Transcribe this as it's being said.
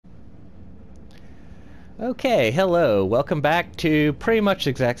Okay, hello. Welcome back to pretty much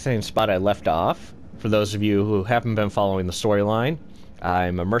the exact same spot I left off. For those of you who haven't been following the storyline,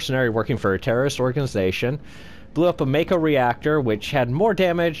 I'm a mercenary working for a terrorist organization. Blew up a Mako reactor, which had more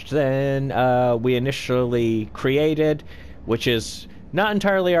damage than we initially created, which is not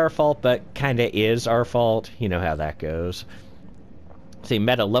entirely our fault, but kinda is our fault. You know how that goes. See,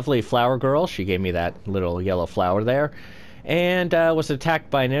 met a lovely flower girl. She gave me that little yellow flower there. And was attacked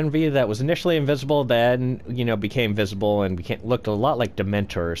by an enemy that was initially invisible, then, you know, became visible and looked a lot like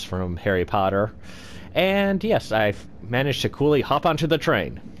Dementors from Harry Potter. And yes, I've managed to coolly hop onto the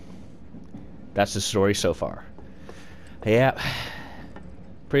train. That's the story so far. Yeah.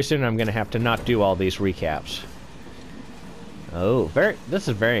 Pretty soon I'm going to have to not do all these recaps. Oh, this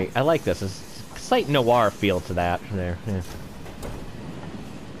is very, I like this. It's a slight noir feel to that there. Yeah.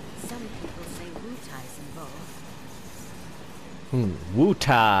 Wu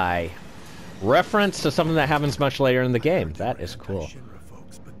Tai. Reference to something that happens much later in the game. That is cool.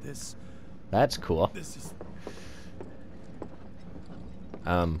 That's cool.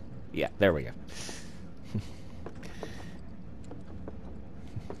 Yeah, there we go.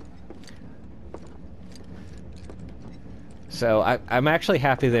 So I'm actually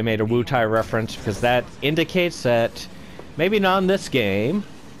happy they made a Wu Tai reference, because that indicates that maybe not in this game,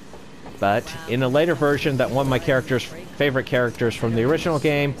 but in a later version, that one of my favorite characters from the original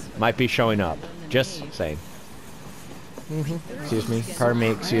game might be showing up. Just saying. Excuse me. Pardon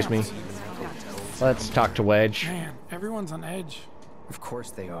me. Excuse me. Let's talk to Wedge. Man, everyone's on edge. Of course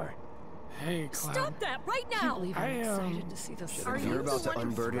they are. Hey, Cloud. Stop that right now! I'm excited to see this. If you're about to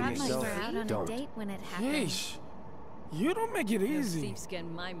unburden yourself, don't. Yeesh. You don't make it easy. Thief's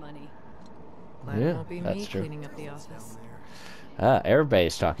getting my money. Yeah, that's true. Cleaning up the office.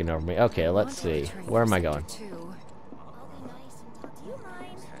 Everybody's talking over me. Okay, let's see. Where am I going?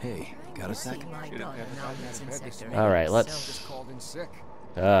 Hey, got a sec? Alright, let's...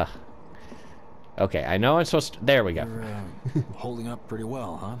 Okay, I know I'm supposed to... There we go. You're, holding up pretty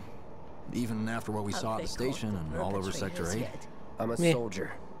well, huh? Even after what we saw at the station and all over Sector 8? I'm a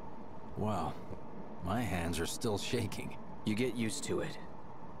soldier. Wow. My hands are still shaking. You get used to it.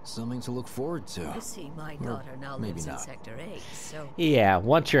 Something to look forward to. You see, my daughter now lives in Sector 8, so... Yeah,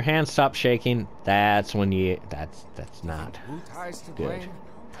 once your hands stop shaking, that's when you... That's not good.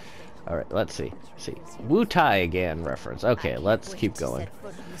 Alright, let's see. Wu Tai again reference. Okay, let's keep going.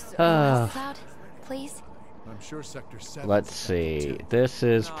 Cloud, please. I'm sure Sector 7. Let's see. This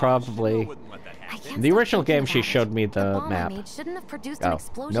is probably... In the original game, she showed me the map. Shouldn't have produced an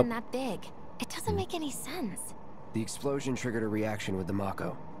explosion that big. It doesn't make any sense. The explosion triggered a reaction with the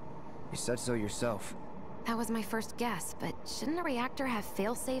Mako. You said so yourself. That was my first guess, but shouldn't a reactor have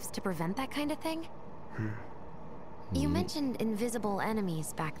fail-safes to prevent that kind of thing? You mentioned invisible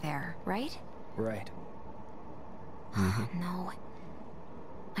enemies back there, right? Right. No.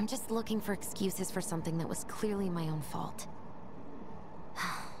 I'm just looking for excuses for something that was clearly my own fault.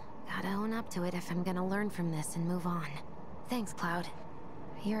 Gotta own up to it if I'm gonna learn from this and move on. Thanks, Cloud.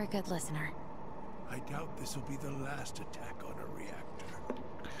 You're a good listener. I doubt this will be the last attack on a reactor.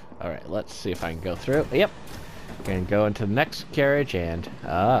 Alright, let's see if I can go through. Yep. Gonna go into the next carriage and...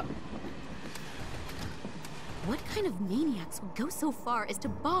 What kind of maniacs would go so far as to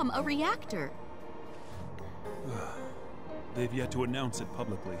bomb a reactor? They've yet to announce it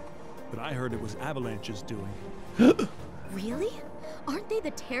publicly, but I heard it was Avalanche's doing. Really? Aren't they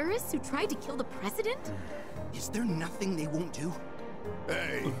the terrorists who tried to kill the president? Is there nothing they won't do?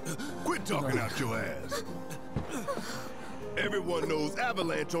 Hey, quit talking out your ass. Everyone knows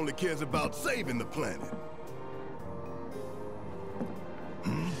Avalanche only cares about saving the planet.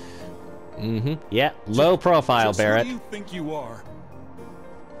 Yeah, low profile, Barrett. Who do you think you are?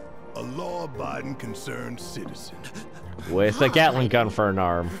 A law-abiding, concerned citizen. With a Gatling gun for an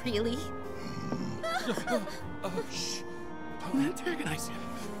arm. Really? Shh. Don't antagonize him.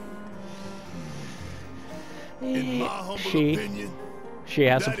 In my humble opinion, she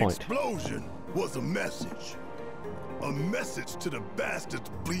has a point. That explosion was a message. A message to the bastards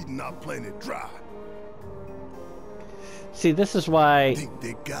bleeding our planet dry. See, this is why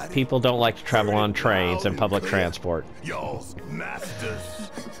people don't like to travel on trains and public transport. Y'all's masters.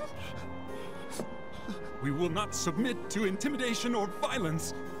 We will not submit to intimidation or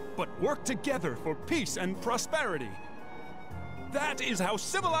violence, but work together for peace and prosperity. That is how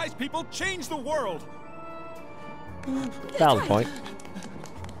civilized people change the world. Valid point.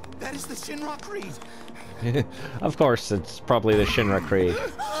 That is the Shinra Creed. Of course, it's probably the Shinra Creed.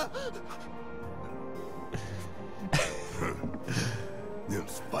 Them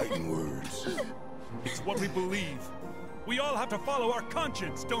fighting words. It's what we believe. We all have to follow our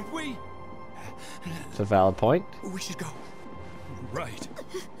conscience, don't we? It's a valid point. We should go. Right.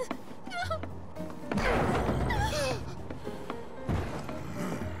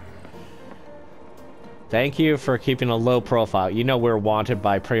 Thank you for keeping a low profile. You know we're wanted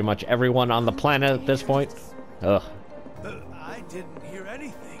by pretty much everyone on the planet at this point. Ugh. I didn't hear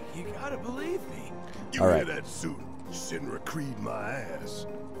anything. You gotta believe me. You All hear right. that suit? Shinra Creed my ass.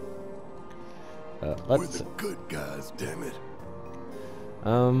 We're Let's. the good guys, damn it.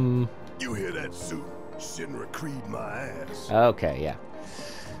 You hear that suit? Shinra Creed my ass. Okay, yeah.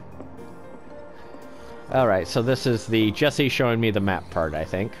 All right, so this is the Jesse showing me the map part, I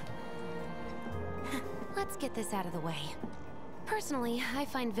think. Let's get this out of the way. Personally, I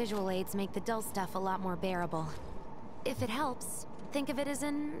find visual aids make the dull stuff a lot more bearable. If it helps, think of it as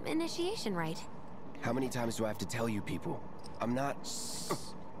an initiation rite. How many times do I have to tell you people? I'm not...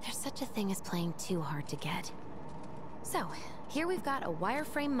 There's such a thing as playing too hard to get. So, here we've got a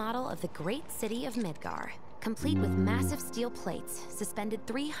wireframe model of the great city of Midgar, complete with massive steel plates suspended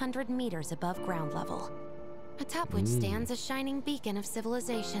 300 meters above ground level, atop which stands a shining beacon of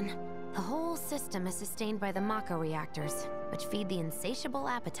civilization. The whole system is sustained by the Mako reactors, which feed the insatiable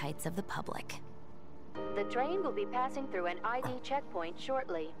appetites of the public. The train will be passing through an ID checkpoint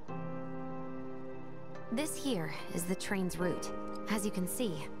shortly. This here is the train's route. As you can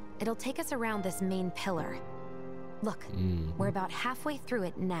see, it'll take us around this main pillar. Look, we're about halfway through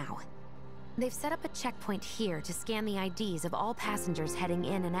it now. They've set up a checkpoint here to scan the IDs of all passengers heading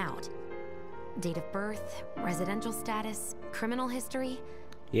in and out. Date of birth, residential status, criminal history.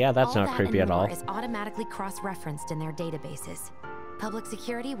 Yeah, that's all not that creepy and at all. more is automatically cross-referenced in their databases. Public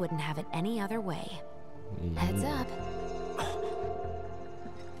security wouldn't have it any other way. Heads up.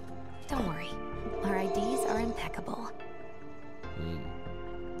 Don't worry, our IDs are impeccable.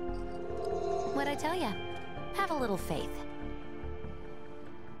 What'd I tell ya? Have a little faith.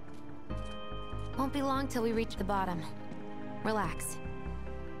 Won't be long till we reach the bottom. Relax.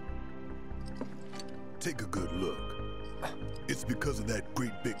 Take a good look. It's because of that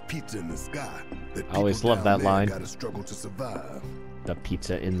great big pizza in the sky that I always people love down that there line. gotta struggle to survive. The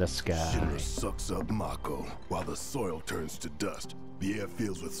pizza in the sky. Shinra sucks up Mako while the soil turns to dust. The air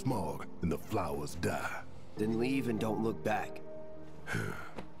fills with smog and the flowers die. Then leave and don't look back.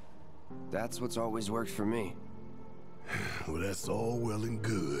 That's what's always worked for me. Well, that's all well and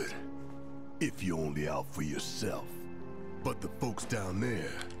good. If you're only out for yourself. But the folks down there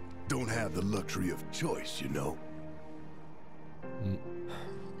don't have the luxury of choice, you know?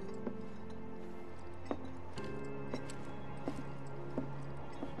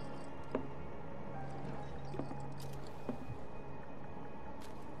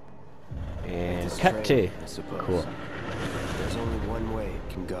 And This cut to. train, I suppose. Cool. There's only one way it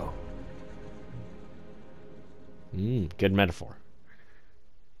can go. Good metaphor.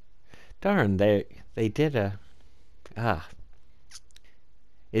 Darn, they did a...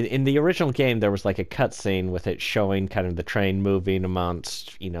 In the original game, there was like a cutscene with it showing kind of the train moving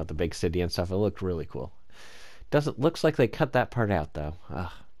amongst, you know, the big city and stuff. It looked really cool. Looks like they cut that part out, though.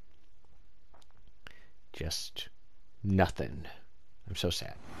 Just nothing. I'm so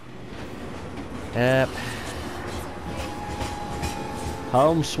sad.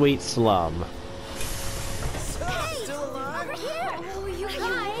 Home Sweet Slum. Over here! Oh, you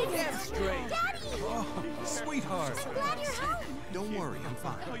guys! Get straight. Daddy! Oh, sweetheart. Glad you're home! Don't worry, I'm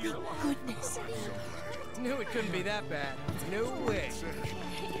fine. Goodness. Knew it couldn't be that bad. No way.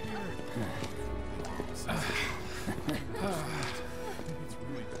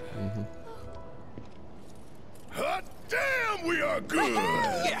 Hot damn, we are good!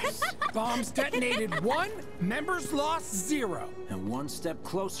 Yes! Bombs detonated 1, members lost 0. And one step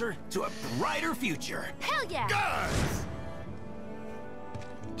closer to a brighter future. Hell yeah! Guys!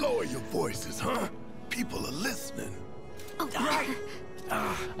 Lower your voices, huh? People are listening.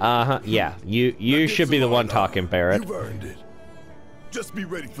 Yeah, you should be the one talking, Barrett. You've earned it. Just be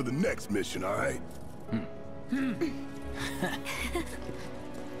ready for the next mission, all right?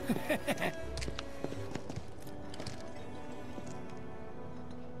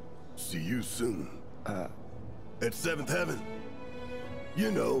 See you soon. At 7th Heaven.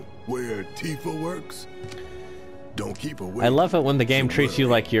 You know, where Tifa works. Don't keep her waiting. I love it when the game She'll treats you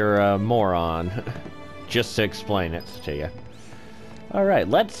worry. like you're a moron. Just to explain it to you. Alright,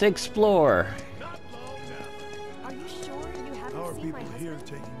 let's explore. Are you sure you haven't How are seen my people husband? here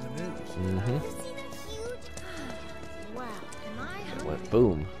taking the news? Mm-hmm. Have you seen that huge? Wow, am I hungry? What?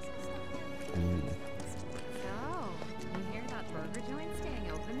 Boom. So, you hear that burger joint staying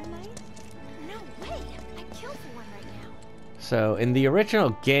open tonight? No way! I'd kill for one right now. So in the original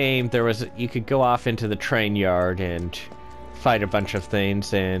game, you could go off into the train yard and fight a bunch of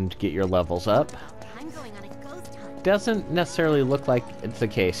things and get your levels up. I'm going on a ghost hunt. Doesn't necessarily look like it's the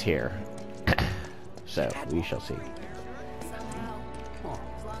case here. So, we shall see.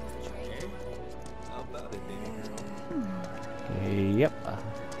 Yep.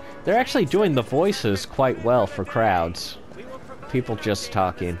 They're actually doing the voices quite well for crowds. People just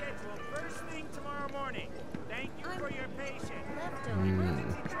talking.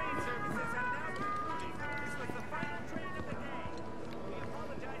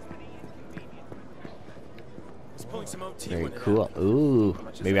 Very cool. Ooh,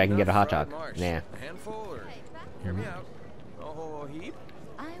 maybe I can get a hot dog. Nah. Hear me out. A whole heap?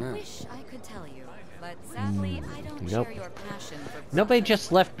 I wish I could tell you, but sadly I don't Nope. share your passion for Nobody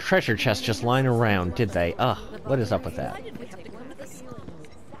just left treasure chests just lying around, did they? Ugh, what is up with that?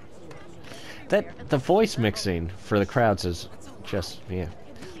 The voice mixing for the crowds is just, yeah.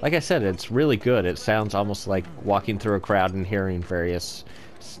 Like I said, it's really good. It sounds almost like walking through a crowd and hearing various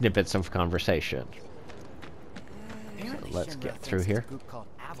snippets of conversation. So let's get through here. Group called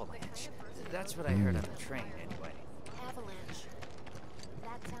Avalanche. That's what I heard on the train, anyway. Avalanche.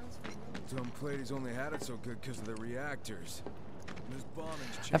 That sounds familiar. Dumb Platy's only had it so good because of the reactors. This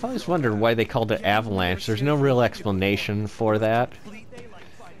bombing's I've always wondered why they called it Avalanche. There's no real explanation for that.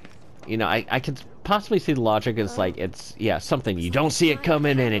 You know, I could possibly see the logic as like, it's, yeah, something you don't see it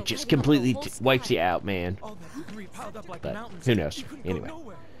coming and it just completely wipes you out, man. But who knows? Anyway.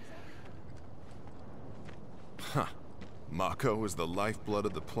 Huh. Mako is the lifeblood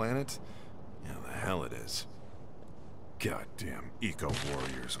of the planet? Yeah, the hell it is. Goddamn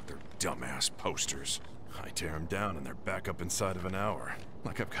eco-warriors with their dumbass posters. I tear them down and they're back up inside of an hour.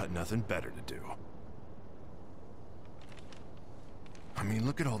 Like I've got nothing better to do. I mean,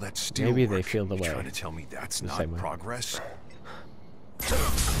 look at all that steel Maybe work. they feel the You way. trying to tell me that's The not same way. progress?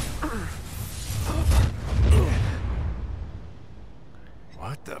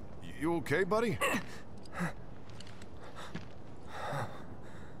 What the? You okay, buddy?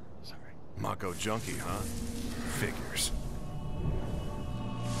 Sorry. Mako junkie, huh? Figures.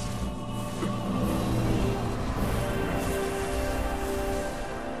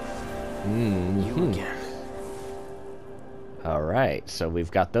 You again. Alright, so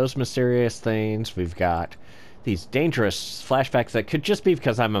we've got those mysterious things. We've got these dangerous flashbacks that could just be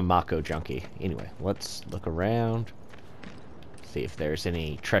because I'm a Mako junkie. Anyway, let's look around. See if there's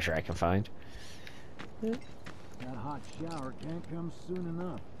any treasure I can find. That hot shower can't come soon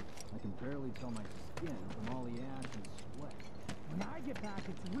enough. I can barely tell my skin from all the ash and sweat. When I get back,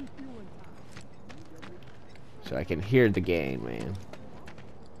 it's refueling time. So I can hear the game, man.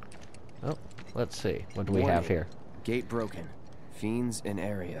 Oh, let's see. What do we have here? Gate broken. Fiends in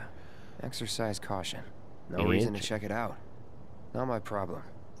area. Exercise caution. No reason to check it out. Not my problem.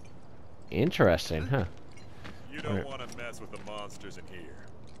 Interesting, huh? You don't want to mess with the monsters in here.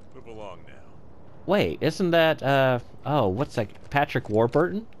 Move along now. Wait, isn't that, oh, what's that? Patrick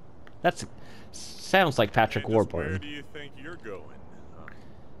Warburton? That's, sounds like Patrick Warburton. Where do you think you're going?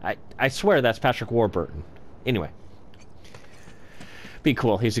 Huh? I swear that's Patrick Warburton. Anyway. Be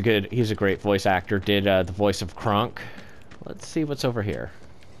cool. He's a great voice actor. Did, the voice of Kronk. Let's see what's over here.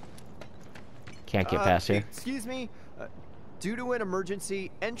 Can't get past here. Excuse me. Due to an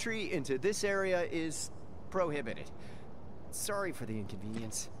emergency, entry into this area is prohibited. Sorry for the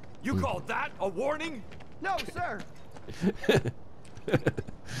inconvenience. You called that a warning? No, sir.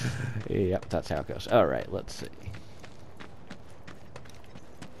 Yep, that's how it goes. Alright, let's see.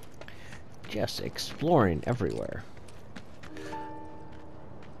 Just exploring everywhere.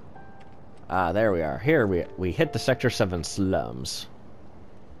 Ah, there we are. Here we hit the Sector 7 slums.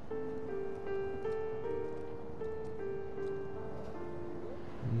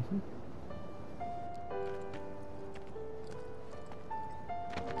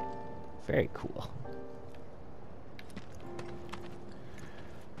 Very cool.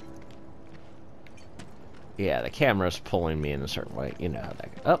 Yeah, the camera's pulling me in a certain way. You know how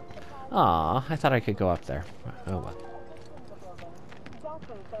that goes. Oh, aw, I thought I could go up there. Oh well.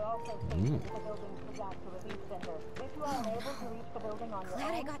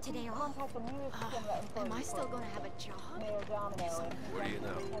 Glad I got today off. Am I still gonna have a job? What do you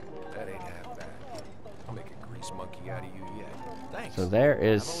know? That ain't half bad. I'll make a grease monkey out of you yet. Thanks. So there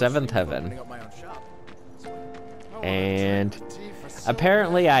is Seventh Heaven. And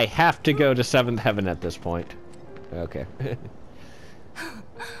apparently I have to go to Seventh Heaven at this point. Okay.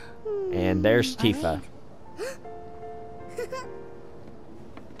 And there's Tifa.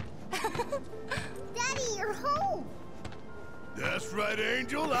 Daddy, you're home. That's right,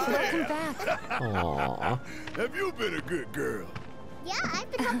 Angel. I Welcome am. back. Aww. Have you been a good girl? Yeah,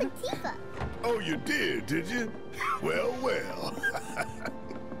 I've been helping Tifa. Oh, you did you? Well, well.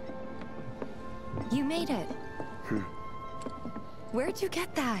 You made it. Where'd you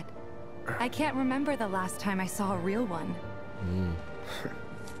get that? I can't remember the last time I saw a real one.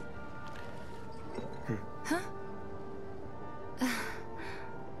 Huh?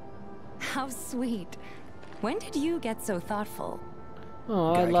 How sweet. When did you get so thoughtful?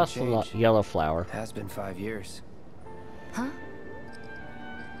 Oh, I lost a yellow flower. Has been 5 years. Huh?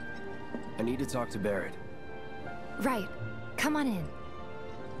 I need to talk to Barrett. Right. Come on in.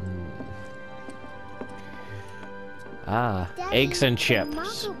 Ah, Daddy, eggs and the chips.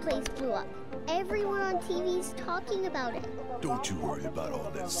 Mako place blew up. Everyone on TV's talking about it. Don't you worry about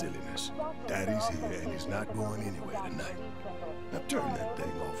all that silliness. Daddy's here and he's not going anywhere tonight. Now turn that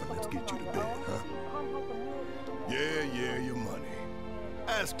thing off and let's get you to bed, huh? Yeah, your money.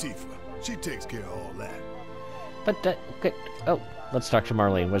 Ask Tifa. She takes care of all that. But, okay. Oh, let's talk to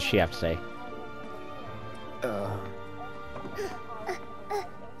Marlene. What does she have to say?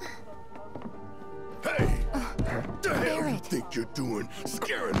 Hey! What the hell you think you're doing,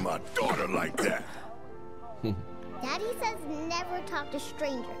 scaring my daughter like that? Daddy says never talk to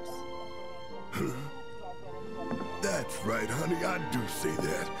strangers. That's right, honey, I do say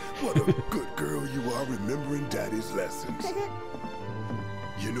that. What a good girl you are remembering Daddy's lessons.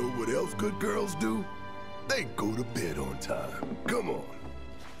 You know what else good girls do? They go to bed on time. Come on.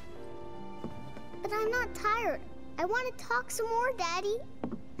 But I'm not tired. I want to talk some more, Daddy.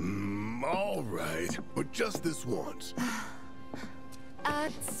 All right, but just this once.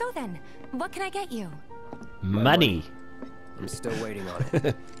 So then, what can I get you? Money. I'm still waiting on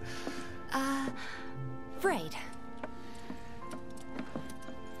it. Right.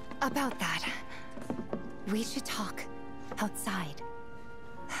 About that, we should talk outside.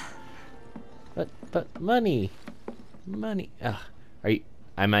 But money.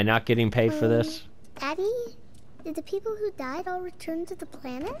 Am I not getting paid for this? Daddy, did the people who died all return to the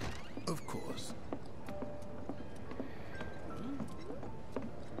planet? Of course.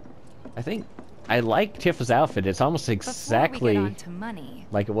 I think I like Tifa's outfit. It's almost exactly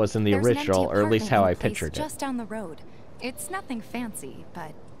like it was in the original, or at least how I pictured it. Just down the road. It's nothing fancy,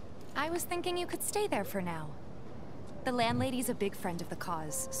 but I was thinking you could stay there for now. The landlady's a big friend of the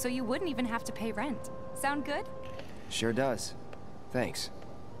cause, so you wouldn't even have to pay rent. Sound good? Sure does. Thanks.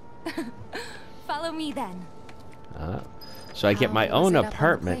 Follow me then. So I get my own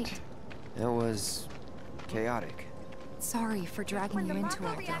apartment. It was chaotic. Sorry for dragging you into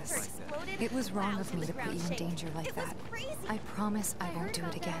all this. It was wrong of me to put you in danger like that. I promise I won't do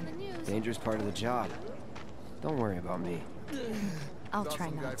it again. Danger's part of the job. Don't worry about me. I'll try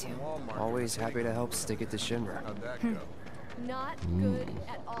not to. Always happy to help stick it to Shinra. Not good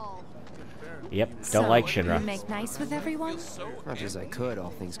at all. Yep, don't like Shinra. You make nice with everyone? Much as I could,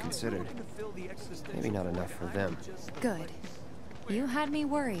 all things considered. Maybe not enough for them. Good. You had me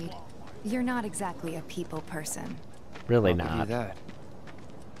worried. You're not exactly a people person. Really I'll give you not. that.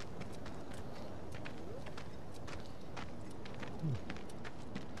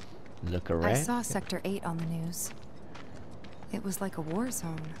 Look around. I saw Sector 8 on the news. It was like a war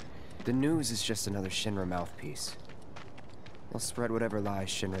zone. The news is just another Shinra mouthpiece. They'll spread whatever lies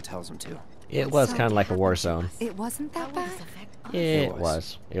Shinra tells them to. It was kind of like a war zone. It wasn't that bad? It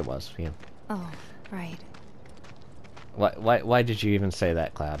was, yeah. Oh, right. Why did you even say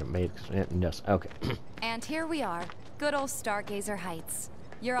that, Cloud? It made no. Okay. And here we are. Good old Stargazer Heights.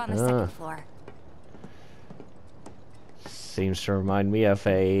 You're on the second floor. Seems to remind me of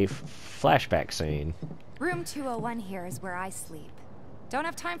a flashback scene. Room 201 here is where I sleep. Don't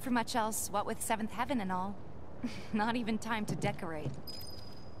have time for much else, what with 7th Heaven and all. Not even time to decorate.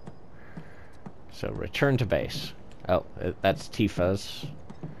 So return to base. Oh, that's Tifa's.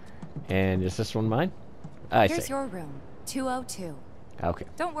 And is this one mine? I see. Here's your room, 202. Okay.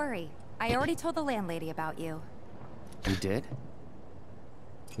 Don't worry, I already told the landlady about you. You did?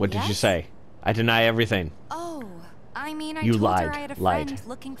 What did you say? I deny everything. Oh, I mean, I You told lied. her I had a friend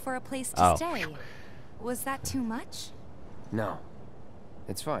looking for a place to stay. Was that too much? No.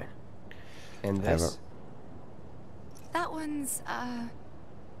 It's fine. And this? That one's,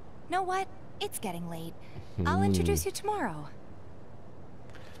 know what? It's getting late. I'll introduce you tomorrow.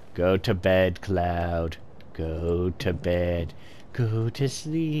 Go to bed, Cloud. Go to bed. Go to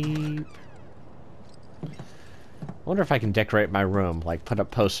sleep. I wonder if I can decorate my room, like put up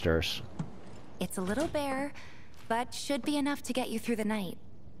posters. It's a little bare, but should be enough to get you through the night.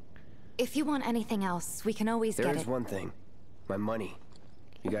 If you want anything else, we can always get it. There's one thing. My money.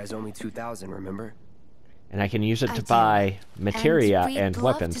 You guys owe me 2,000, remember? And I can use it to buy materia and we'd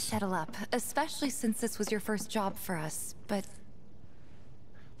love weapons. to settle up, especially since this was your first job for us, but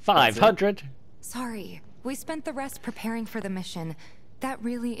 500. Sorry, we spent the rest preparing for the mission. That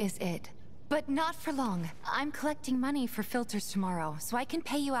really is it. But not for long. I'm collecting money for filters tomorrow, so I can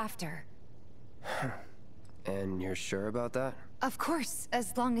pay you after. And you're sure about that? Of course,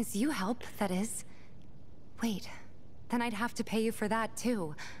 as long as you help, that is. Wait, then I'd have to pay you for that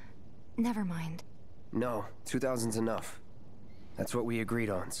too. Never mind. No, 2,000's enough. That's what we agreed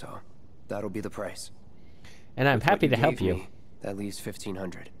on, so that'll be the price. And I'm With happy what to help gave you. me, that leaves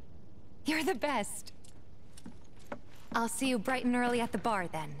 1,500. You're the best. I'll see you bright and early at the bar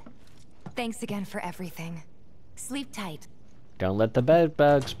then. Thanks again for everything. Sleep tight. Don't let the bed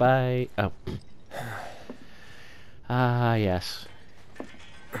bugs bite. Oh. Ah, yes.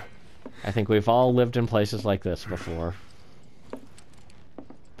 I think we've all lived in places like this before.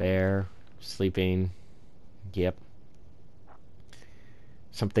 Bear, sleeping. Yep.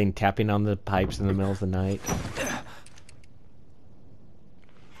 Something tapping on the pipes in the middle of the night.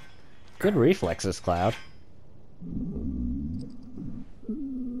 Good reflexes, Cloud.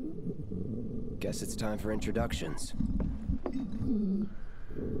 Guess it's time for introductions.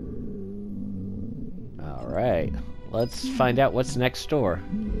 Alright. Let's find out what's next door.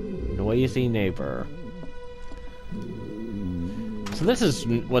 Noisy neighbor. So this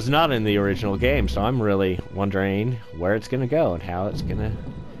was not in the original game, so I'm really wondering where it's going to go and how it's going to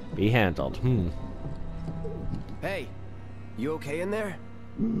be handled. Hey, you okay in there?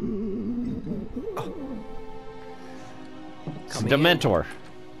 Oh. It's Dementor.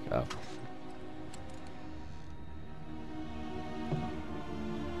 Oh.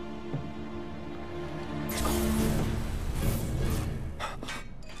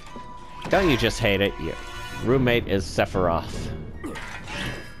 Don't you just hate it? Your roommate is Sephiroth.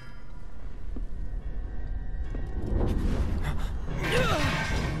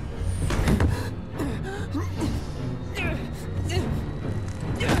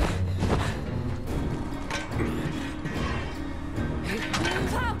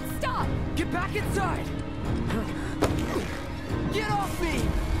 Cloud, stop! Get back inside! Get off me!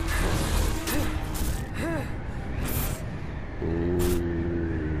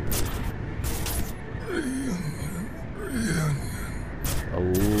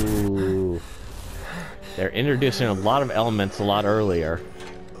 Oh. They're introducing a lot of elements a lot earlier.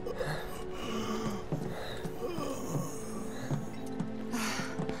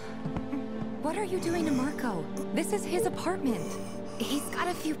 What are you doing to Marco? This is his apartment. He's got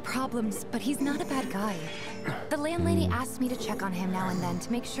a few problems, but he's not a bad guy. The landlady asked me to check on him now and then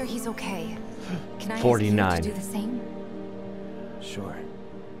to make sure he's okay. Can I 49. ask you to do the same? Sure.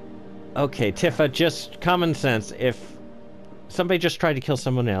 Okay, Tifa, just common sense. If somebody just tried to kill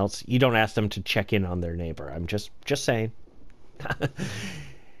someone else, you don't ask them to check in on their neighbor. I'm just saying.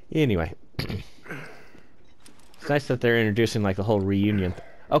 Anyway. It's nice that they're introducing like the whole reunion.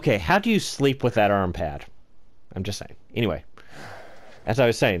 Okay, how do you sleep with that arm pad? I'm just saying. Anyway. As I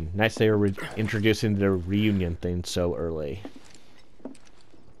was saying, nice they were introducing the reunion thing so early.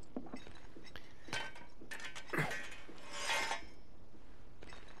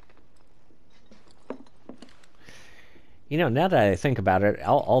 You know, now that I think about it,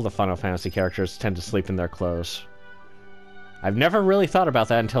 all the Final Fantasy characters tend to sleep in their clothes. I've never really thought about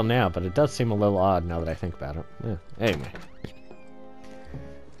that until now, but it does seem a little odd now that I think about it. Yeah. Anyway.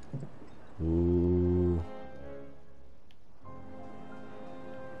 Ooh.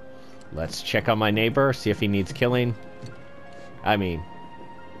 Let's check on my neighbor, see if he needs killing. I mean...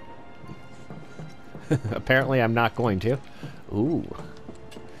 apparently I'm not going to. Ooh.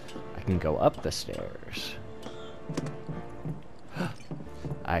 I can go up the stairs.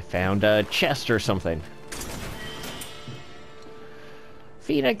 I found a chest or something.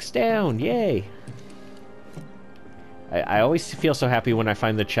 Phoenix down! Yay! I always feel so happy when I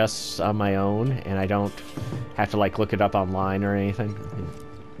find the chests on my own, and I don't have to, like, look it up online or anything.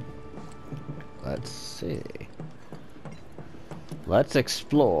 Let's see. Let's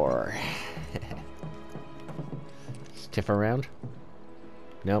explore. Is Tiff around?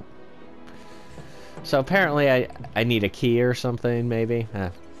 Nope. So apparently I need a key or something, maybe?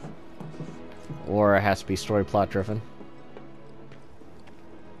 Or it has to be story plot driven.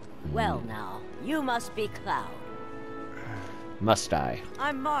 Well now, you must be Cloud. Must I?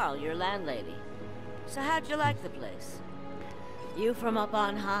 I'm Marl, your landlady. So how'd you like the place? You from up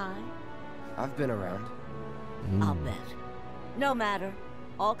on high? I've been around. I'll bet. No matter.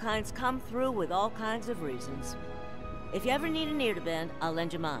 All kinds come through with all kinds of reasons. If you ever need an ear to bend, I'll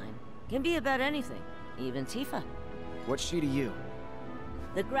lend you mine. Can be about anything, even Tifa. What's she to you?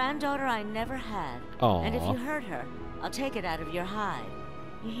 The granddaughter I never had. Aww. And if you hurt her, I'll take it out of your hide.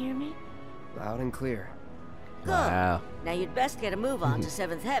 You hear me? Loud and clear. Good. Wow. Now you'd best get a move on to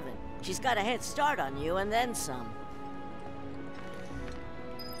 7th Heaven. She's got a head start on you and then some.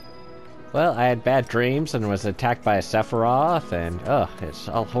 Well, I had bad dreams and was attacked by a Sephiroth, and it's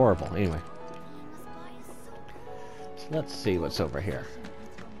all horrible. Anyway, so let's see what's over here.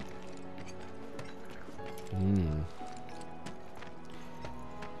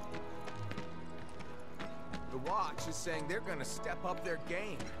 The Watch is saying they're gonna step up their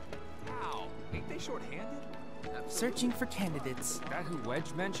game. How? Ain't they short-handed? Searching for candidates. That who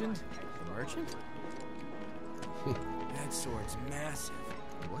Wedge mentioned? The merchant? That sword's massive.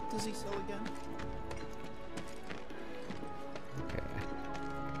 What does he sell again? Okay.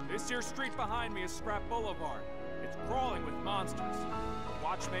 This here street behind me is Scrap Boulevard. It's crawling with monsters. The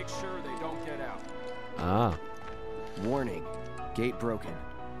Watch makes sure they don't get out. Ah. Warning. Gate broken.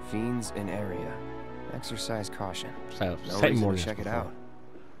 Fiends in area. Exercise caution. So, no same reason warning to check as it before. out.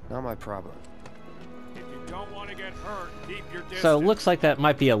 Not my problem. If you don't want to get hurt, keep your distance. So it looks like that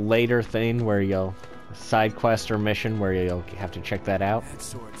might be a later thing where you'll side quest or mission where you'll have to check that out. That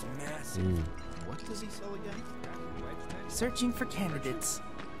sword's massive. What does he sell again? Searching for candidates.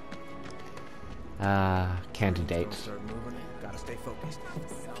 Candidates. Start moving. Gotta stay focused.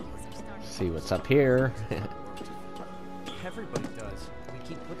 See what's up here. Everybody does. We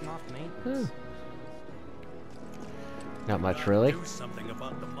keep putting off maintenance. Not much, really. Do something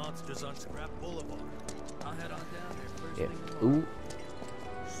about the monsters on Scrap Boulevard. I'll head on down there first thing Yeah. tomorrow. Ooh.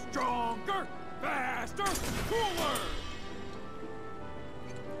 Stronger, faster,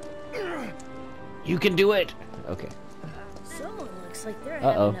 cooler. You can do it. Okay. Someone looks like they're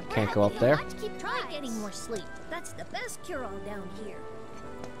Uh-oh, having a can't bad go up day. there. Let's keep trying getting more sleep. That's the best cure-all down here.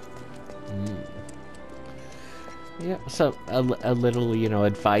 Yeah, so a little, you know,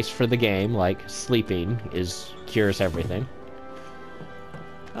 advice for the game, like sleeping cures everything.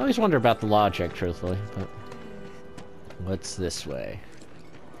 I always wonder about the logic, truthfully, but what's this way?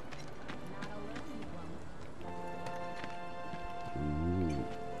 Ooh.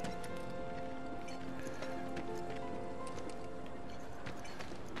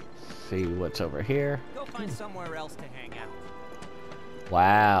 See what's over here. Go find somewhere else to hang out.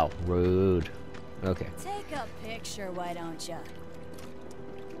 Wow, rude. Okay. Take a picture, why don't you?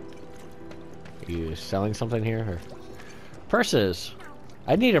 Are you selling something here? Or? Purses!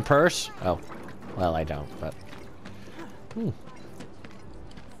 I need a purse! Oh. Well, I don't, but...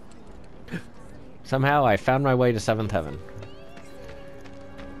 Somehow I found my way to 7th Heaven.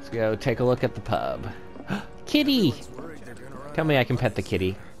 Let's go take a look at the pub. Kitty! Tell me I can pet the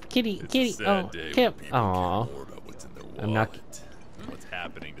kitty. Kitty! Oh, Kip! Aww. I'm not... What's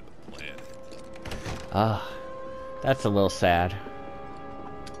happening to the planet? That's a little sad.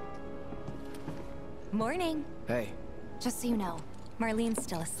 Morning. Hey. Just so you know, Marlene's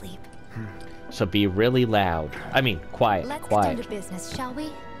still asleep. So be really loud. I mean, quiet. Let's quiet. get down to business, shall we?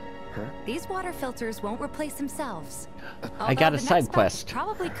 Huh? These water filters won't replace themselves. I got a Although the side next quest. batch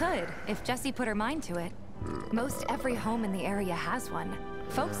probably could, if Jessie put her mind to it. Most every home in the area has one.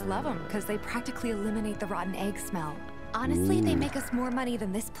 Folks love them because they practically eliminate the rotten egg smell. Honestly, they make us more money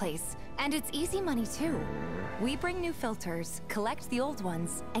than this place. And it's easy money, too. We bring new filters, collect the old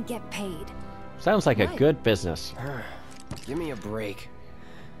ones, and get paid. Sounds like Right. a good business. Give me a break.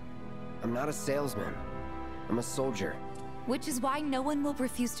 I'm not a salesman. I'm a soldier. Which is why no one will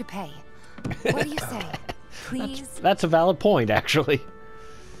refuse to pay. What do you say? Please? That's a valid point, actually.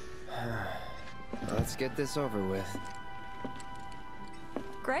 Let's get this over with.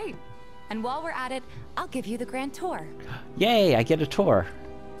 Great. And while we're at it, I'll give you the grand tour. Yay, I get a tour.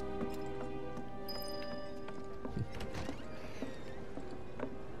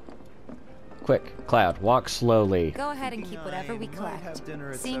 Quick, Cloud, walk slowly. Go ahead and keep whatever we collect.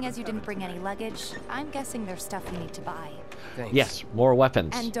 Seeing as you didn't bring any luggage, I'm guessing there's stuff you need to buy. Thanks. Yes, more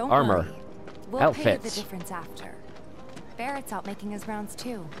weapons, And don't armor, worry, we'll pay you the outfits. difference after. Barrett's out making his rounds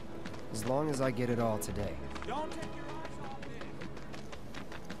too. As long as I get it all today. Don't take your eyes off it.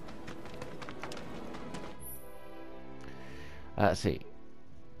 Let's see.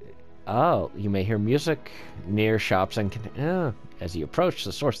 Oh, you may hear music near shops and as you approach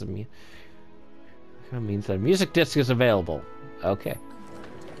the source of the music. That means that a music disc is available. Okay.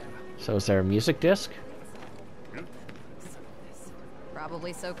 So is there a music disc?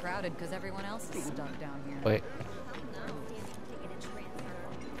 Probably so crowded because everyone else is stuck down here. Wait.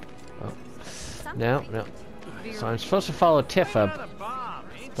 Oh. No. So I'm supposed to follow Tifa,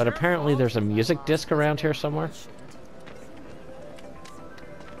 but apparently there's a music disc around here somewhere.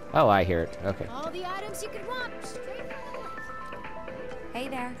 Oh, I hear it. Okay. All the items you could want. Hey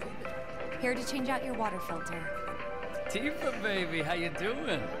there. Here to change out your water filter. Tifa, baby, how you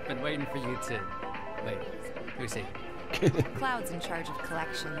doing? Been waiting for you to... Wait, Who's he? Cloud's in charge of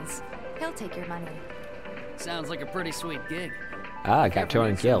collections. He'll take your money. Sounds like a pretty sweet gig. Ah, I got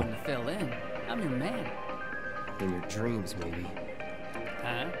 200 gil. To fill in. I'm your man. In your dreams, maybe.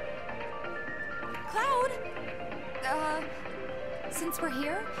 Huh? Cloud! Since we're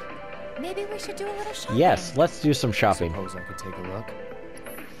here, maybe we should do a little shopping. Yes, let's do some shopping. Suppose I could take a look.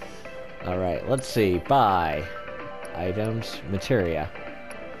 Alright, let's see. Buy. Items. Materia.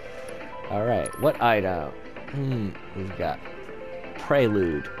 Alright, what item? We've got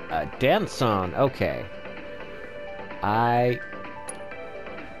Prelude. Dance song. Okay. I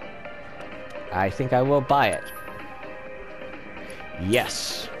think I will buy it.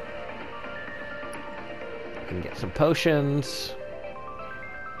 Yes. I can get some potions.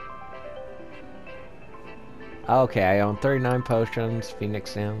 Okay, I own 39 potions.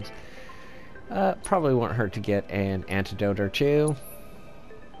 Phoenix Sounds. Probably won't hurt to get an antidote or two.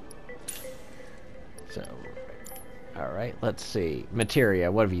 So, alright, let's see. Materia,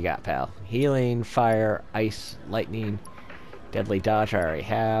 what have you got, pal? Healing, fire, ice, lightning, deadly dodge, I already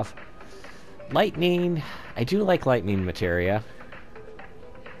have. Lightning, I do like lightning materia.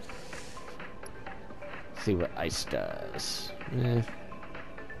 Let's see what ice does. I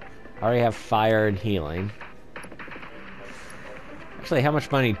already have fire and healing. Actually, how much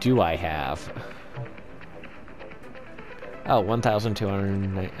money do I have? Oh,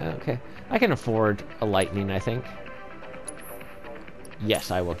 1,209. Okay. I can afford a lightning, I think. Yes,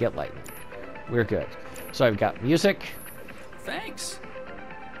 I will get lightning. We're good. So I've got music. Thanks.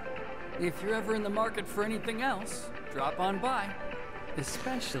 If you're ever in the market for anything else, drop on by.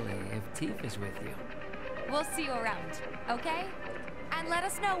 Especially if Tifa's with you. We'll see you around, okay? And let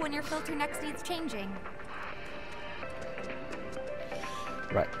us know when your filter next needs changing.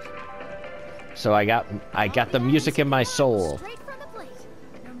 Right. So I got the music in my soul.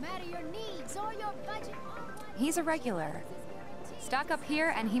 He's a regular. Stock up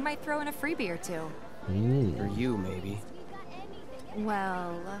here and he might throw in a freebie or two. Or you, maybe.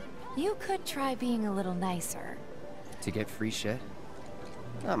 Well, you could try being a little nicer. To get free shit?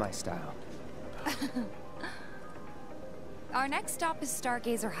 Not my style. Our next stop is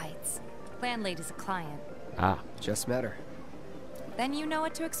Stargazer Heights. Landlady's a client. Ah. Just met her. Then you know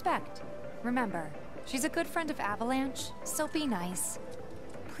what to expect. Remember, she's a good friend of Avalanche, so be nice.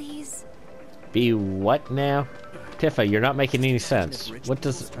 Please? Be what now? Tifa, you're not making any sense. What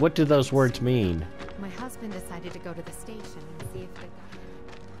do those words mean? My husband decided to go to the station and see if they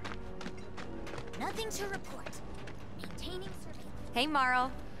got... Nothing to report. Maintaining surveillance. Hey,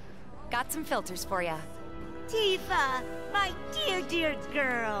 Marl. Got some filters for ya. Tifa, my dear, dear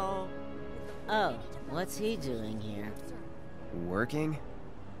girl. Oh, what's he doing here? Working?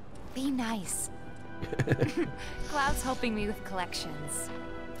 Be nice. Cloud's helping me with collections.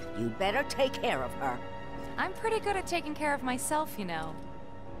 You better take care of her. I'm pretty good at taking care of myself, you know.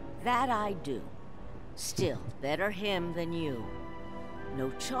 That I do. Still, better him than you.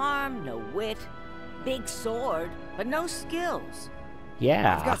 No charm, no wit. Big sword, but no skills.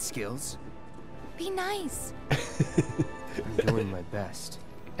 Yeah. I've got skills. Be nice. I'm doing my best.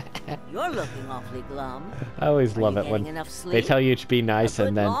 You're looking awfully glum. I always love it when they tell you to be nice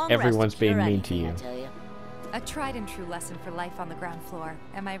and then everyone's being mean to you. A tried and true lesson for life on the ground floor.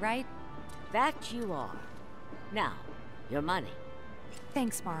 Am I right? That you are. Now, your money.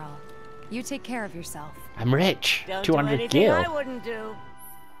 Thanks, Marl. You take care of yourself. I'm rich. Don't 200 do gil. I wouldn't do.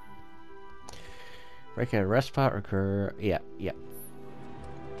 Break a rest spot, recur. Yeah.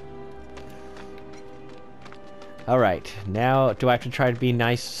 Alright, now do I have to try to be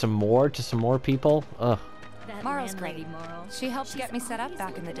nice to some more people? Ugh. Marl's great. She helped get me set up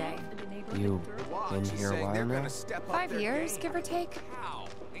back in the day. You been here a while now? 5 years, give or take.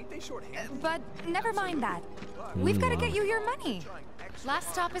 But never mind that. We've got to get you your money.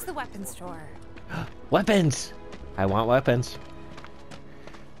 Last stop is the weapons store. Weapons! I want weapons.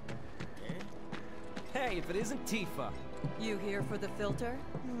 Hey, if it isn't Tifa. You here for the filter?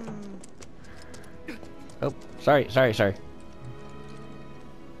 Oh, sorry.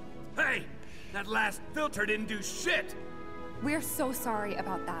 Hey! That last filter didn't do shit! We're so sorry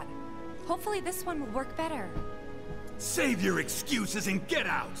about that. Hopefully this one will work better. Save your excuses and get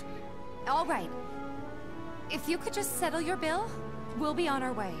out! All right. If you could just settle your bill, we'll be on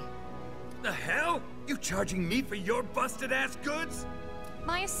our way. The hell? You charging me for your busted-ass goods?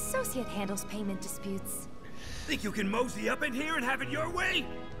 My associate handles payment disputes. Think you can mosey up in here and have it your way?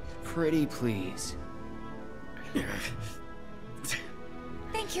 Pretty please.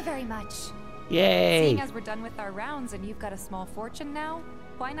 Thank you very much. Yay! Seeing as we're done with our rounds and you've got a small fortune now,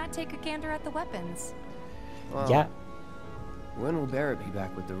 why not take a gander at the weapons? Well, yeah. When will Barrett be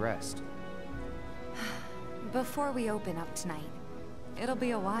back with the rest? before we open up tonight. It'll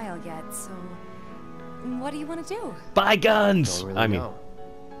be a while yet, so what do you want to do? Buy guns! Don't really I mean... know.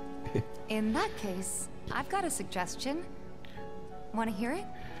 In that case, I've got a suggestion. Want to hear it?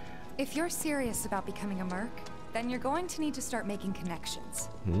 If you're serious about becoming a merc, then you're going to need to start making connections.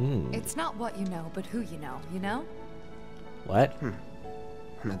 It's not what you know, but who you know? What?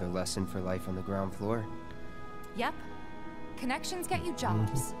 Another lesson for life on the ground floor? Yep. Connections get you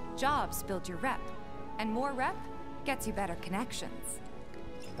jobs. Jobs build your rep. And more rep gets you better connections.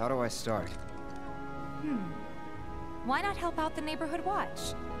 How do I start? Why not help out the neighborhood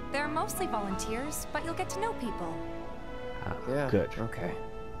watch? They're mostly volunteers, but you'll get to know people. Yeah, good. Okay.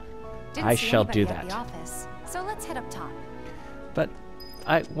 Didn't see shall do anybody that. at the office, so let's head up top. But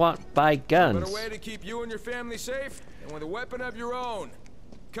I want buy guns. But a way to keep you and your family safe, and with a weapon of your own.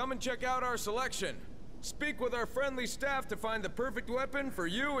 Come and check out our selection. Speak with our friendly staff to find the perfect weapon for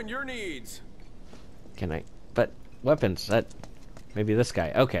you and your needs. Can I? But weapons, that... Maybe this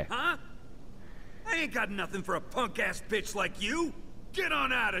guy. Okay. Huh? I ain't got nothing for a punk-ass bitch like you. Get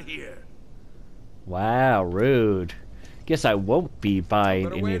on out of here. Wow, rude. Guess I won't be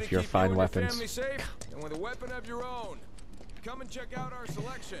buying any of your fine weapons. Family safe, and with a weapon of your own. Come and check out our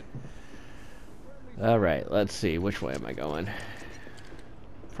selection. Alright, let's see. Which way am I going?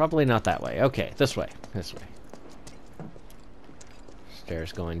 Probably not that way. Okay, this way. This way.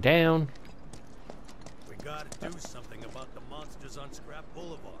 Stairs going down. We gotta do something about the monsters on Scrap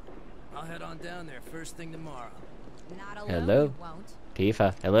Boulevard. I'll head on down there first thing tomorrow. Not alone, Hello? you won't.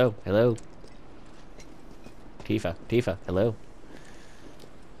 Tifa, hello, hello. Tifa, hello.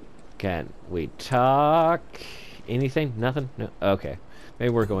 Can we talk? Anything? Nothing? No? Okay.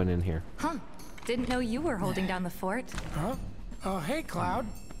 Maybe we're going in here. Huh. Didn't know you were holding down the fort. Huh? Oh, hey, Cloud.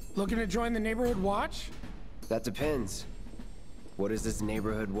 Looking to join the neighborhood watch? That depends. What does this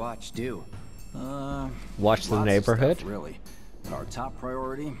neighborhood watch do? Watch the lots of neighborhood? stuff, really. Our top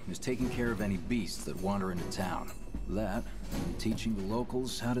priority is taking care of any beasts that wander into town. That, and teaching the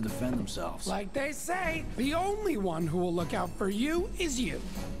locals how to defend themselves. Like they say, the only one who will look out for you is you.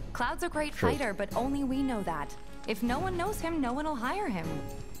 Cloud's a great fighter, but only we know that. If no one knows him, no one will hire him.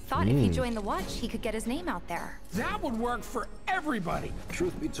 Thought if he joined the watch, he could get his name out there. That would work for everybody.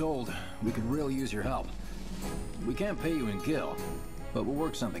 Truth be told, we could really use your help. We can't pay you in gil, but we'll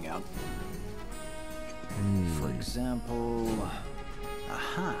work something out. For example...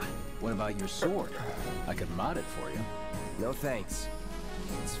 Aha! What about your sword? I could mod it for you. No thanks.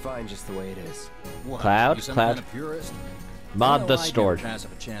 It's fine just the way it is. What, Cloud? you some Cloud? kind of purist? Mod the I sword. give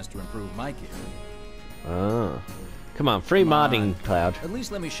Passive a chance to improve my gear. Oh. Come on, free modding, Cloud. At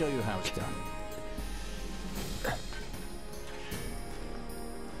least let me show you how it's done.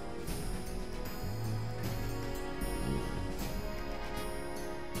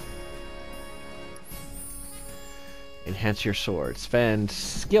 Enhance your sword. Spend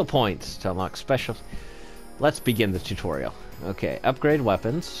skill points to unlock special... Let's begin the tutorial. Okay, upgrade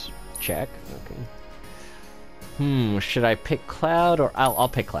weapons. Check. Okay. Should I pick Cloud or... I'll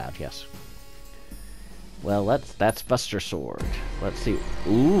pick Cloud, yes. Well, that's Buster Sword. Let's see.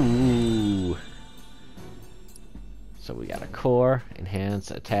 Ooh. So we got a core,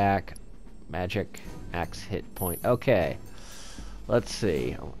 enhance, attack, magic, max hit point. Okay. Let's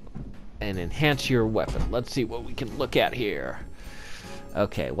see. And enhance your weapon. Let's see what we can look at here.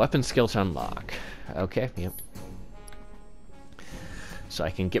 Okay, weapon skill to unlock. Okay, yep. So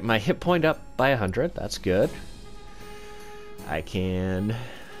I can get my hit point up by 100. That's good. I can...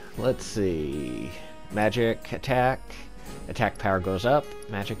 Let's see... Magic attack. Attack power goes up.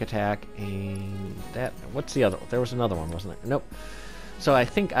 Magic attack. And that... What's the other... There was another one, wasn't there? Nope. So I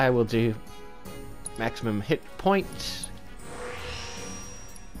think I will do... Maximum hit point.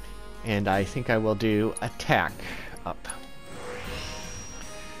 And I think I will do attack up.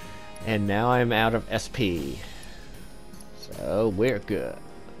 And now I'm out of SP. So we're good.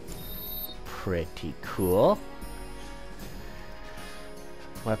 Pretty cool.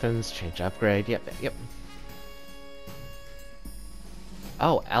 Weapons, change upgrade. Yep.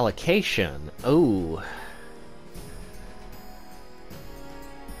 Oh, allocation. Oh.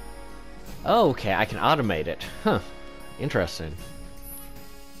 Okay, I can automate it. Huh. Interesting.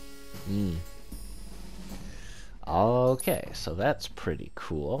 Okay, so that's pretty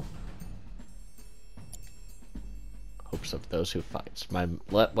cool. Hopes of those who fight. My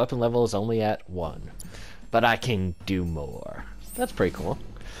weapon level is only at 1, but I can do more. That's pretty cool.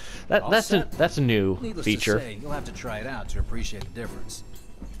 That's a new Needless feature. To say, you'll have to try it out to appreciate the difference.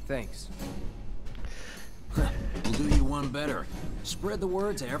 Thanks. We'll do you one better. Spread the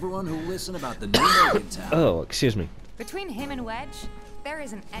word to everyone who'll listen about the new Logan Town. Oh, excuse me. Between him and Wedge, there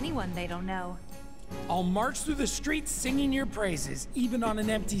isn't anyone they don't know. I'll march through the streets singing your praises, even on an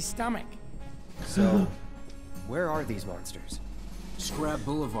empty stomach. So, where are these monsters? Scrap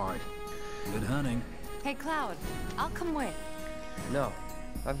Boulevard. Good hunting. Hey, Cloud, I'll come with. No,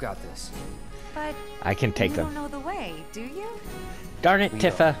 I've got this. But I can take you them. don't know the way, do you? Darn it,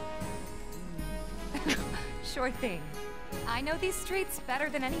 Tifa. Sure thing. I know these streets better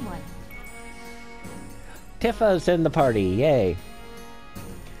than anyone. Tifa's in the party, yay.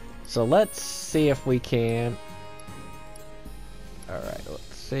 So let's see if we can... Alright,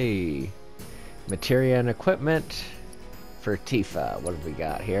 let's see. Materia and equipment for Tifa. What have we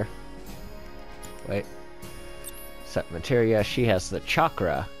got here? Wait. Set materia. She has the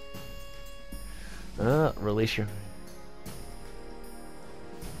chakra. Release your...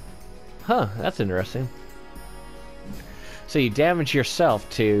 Huh, that's interesting. So you damage yourself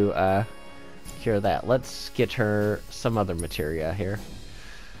to cure that. Let's get her some other materia here.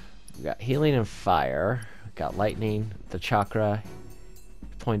 We got healing and fire. We got lightning. The chakra.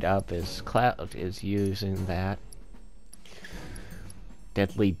 Point up is Cloud is using that.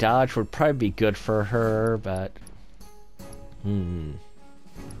 Deadly dodge would probably be good for her, but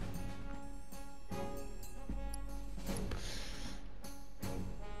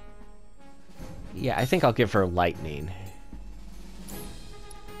yeah, I think I'll give her lightning.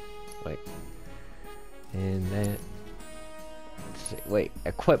 Wait. And then let's see. Wait,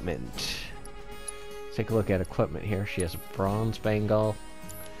 equipment. Let's take a look at equipment here. She has a bronze bangle.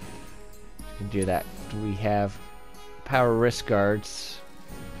 She can do that. Do we have power wrist guards?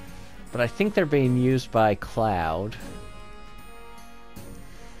 But I think they're being used by Cloud.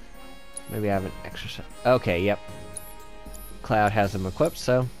 Maybe I haven't exercised. Okay, yep. Cloud has them equipped,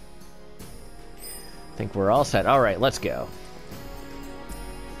 so I think we're all set. Alright, let's go.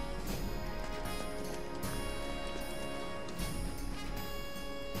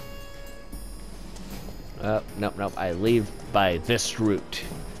 Nope. I leave by this route.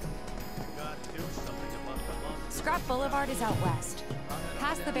 Scrap Boulevard is out west.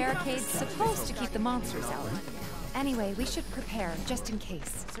 Past the barricades, supposed to keep the monsters out. Anyway, we should prepare, just in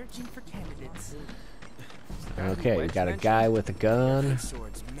case. Searching for candidates. Okay, we got a guy with a gun.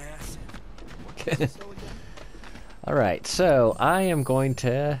 Alright, so I am going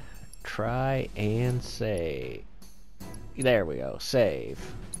to try and save. There we go, save.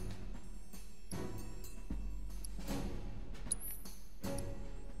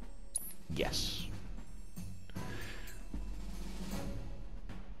 Yes.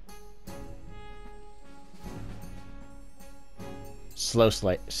 Slow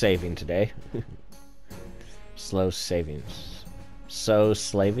saving today. Slow savings. So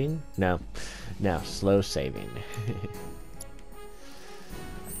slaving? No, slow saving.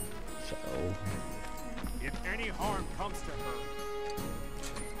 So. If any harm comes to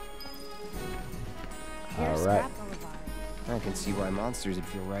her. All right. I can see why monsters would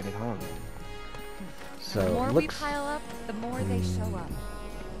feel right at home. So the more we pile up, the more they show up.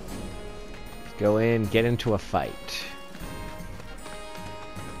 Go in, get into a fight.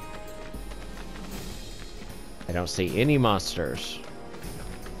 I don't see any monsters.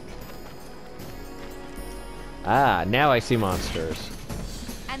 Ah, now I see monsters.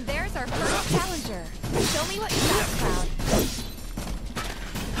 And there's our first challenger. Show me what you got, Cloud.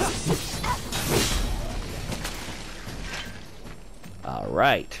 All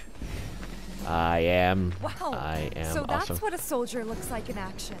right. I am So awesome. that's what a soldier looks like in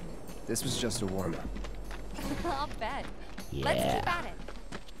action. This was just a warm-up. I'll bet. Yeah. Let's keep at it.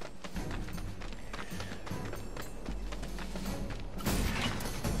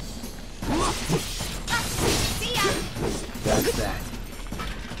 See ya. That's that.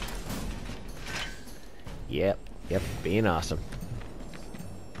 Yep, being awesome.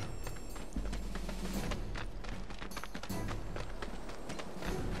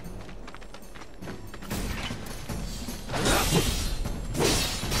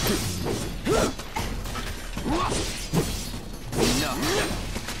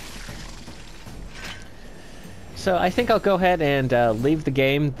 So I think I'll go ahead and leave the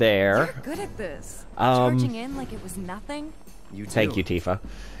game there. You're good at this. Charging in like it was nothing. You too. Thank you, Tifa.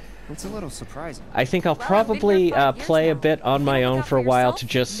 It's a little surprising. I think I'll probably play a bit on my own for a while to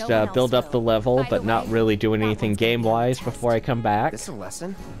just build up the level, but not really doing anything game-wise before I come back. This a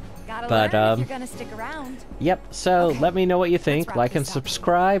lesson? But if you're gonna stick around. Yep. So let me know what you think. Like and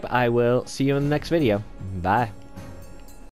subscribe. I will see you in the next video. Bye.